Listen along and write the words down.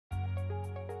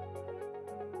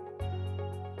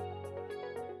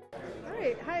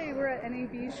right. Hi, we're at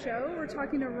NAB show. We're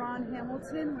talking to Ron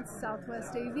Hamilton with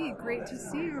Southwest AV. Great to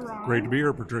see you, Ron. Great to be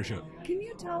here, Patricia. Can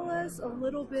you tell us a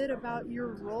little bit about your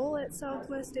role at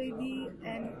Southwest AV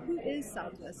and who is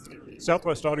Southwest AV?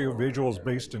 Southwest Audiovisual is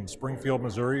based in Springfield,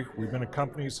 Missouri. We've been a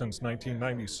company since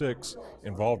 1996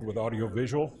 involved with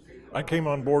audiovisual. I came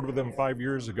on board with them 5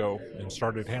 years ago and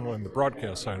started handling the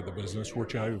broadcast side of the business,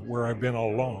 where I've been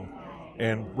all along,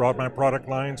 and brought my product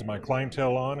lines and my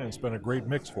clientele on, and it's been a great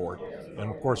mix for it. And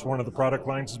of course, one of the product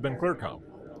lines has been Clearcom.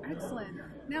 Excellent.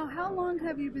 Now, how long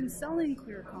have you been selling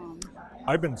Clearcom?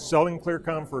 I've been selling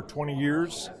Clearcom for 20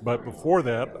 years, but before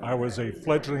that, I was a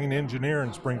fledgling engineer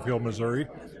in Springfield, Missouri.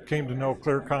 Came to know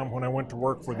Clearcom when I went to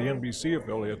work for the NBC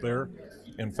affiliate there,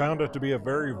 and found it to be a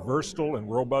very versatile and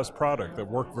robust product that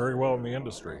worked very well in the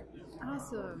industry.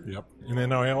 Awesome. Yep. And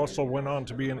then I also went on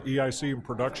to be an EIC in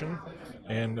production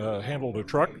and handled a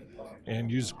truck and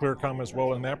used Clearcom as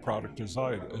well in that product as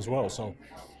well. So,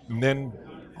 and then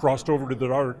crossed over to the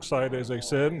dark side, as I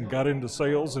said, and got into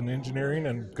sales and engineering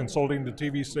and consulting to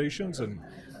TV stations, and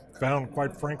found,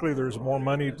 quite frankly, there's more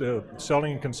money to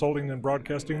selling and consulting and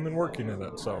broadcasting than working in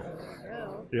it. So,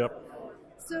 yep.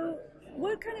 So,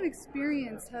 what kind of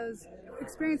experiences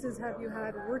have you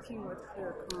had working with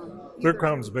Clearcom?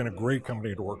 Clearcom's been a great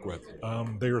company to work with.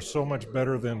 They are so much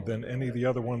better than any of the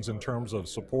other ones in terms of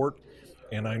support.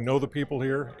 And I know the people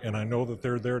here, and I know that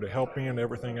they're there to help me in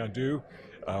everything I do.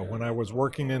 When I was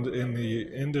working in the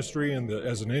industry and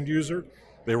as an end user,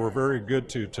 they were very good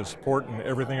to support in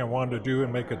everything I wanted to do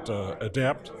and make it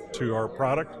adapt to our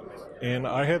product. And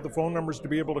I had the phone numbers to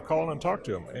be able to call and talk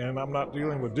to them. And I'm not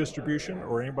dealing with distribution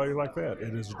or anybody like that.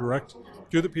 It is direct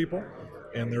to the people,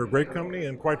 and they're a great company.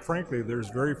 And quite frankly, there's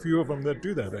very few of them that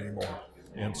do that anymore.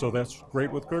 And so that's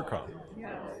great with Clearcom.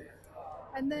 Yeah.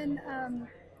 And then,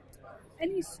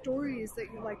 any stories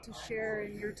that you'd like to share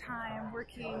in your time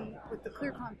working with the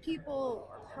Clearcom people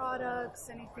or products,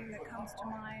 anything that comes to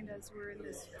mind as we're in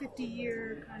this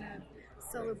 50-year kind of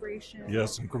celebration?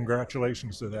 Yes, and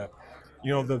congratulations to that.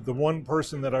 You know, the one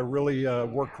person that I really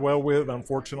worked well with,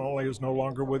 unfortunately, is no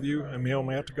longer with you, Emil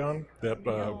Matagon, that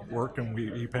worked, and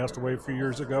he passed away a few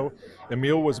years ago.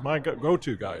 Emil was my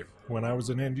go-to guy. When I was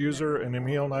an end user, and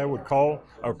Emil and I would call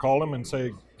him and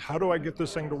say, how do I get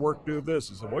this thing to work, do this?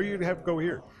 He said, well, you'd have to go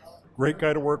here. Great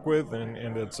guy to work with, and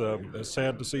it's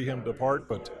sad to see him depart,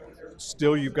 but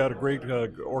still you've got a great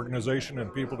organization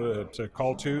and people to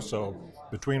call to. So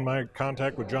between my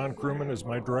contact with John Crewman as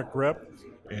my direct rep,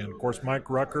 and of course Mike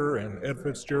Rucker and Ed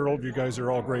Fitzgerald, you guys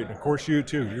are all great. And of course you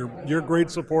too. You're great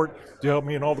support to help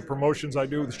me in all the promotions I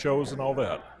do, the shows and all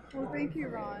that. Well, thank you,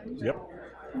 Ron. Yep.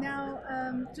 Now,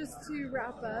 just to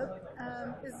wrap up,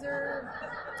 is there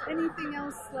anything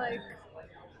else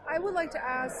I would like to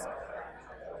ask,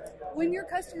 when your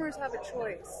customers have a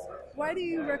choice, why do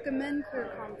you recommend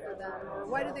Clearcom for them, or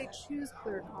why do they choose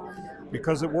Clearcom?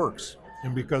 Because it works,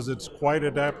 and because it's quite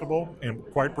adaptable and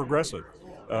quite progressive.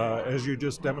 As you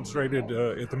just demonstrated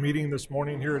at the meeting this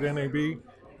morning here at NAB,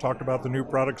 talked about the new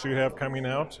products you have coming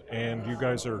out, and you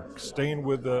guys are staying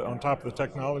with on top of the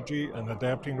technology and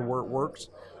adapting to where it works.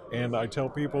 And I tell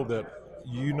people that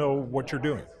you know what you're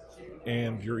doing,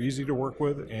 and you're easy to work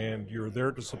with, and you're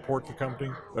there to support the company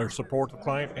or support the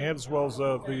client, and as well as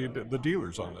the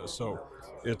dealers on this. So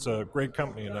it's a great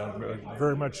company, and I'm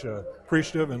very much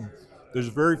appreciative. And there's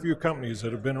very few companies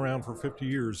that have been around for 50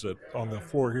 years on the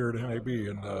floor here at NAB,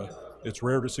 and it's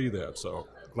rare to see that. So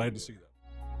glad to see that.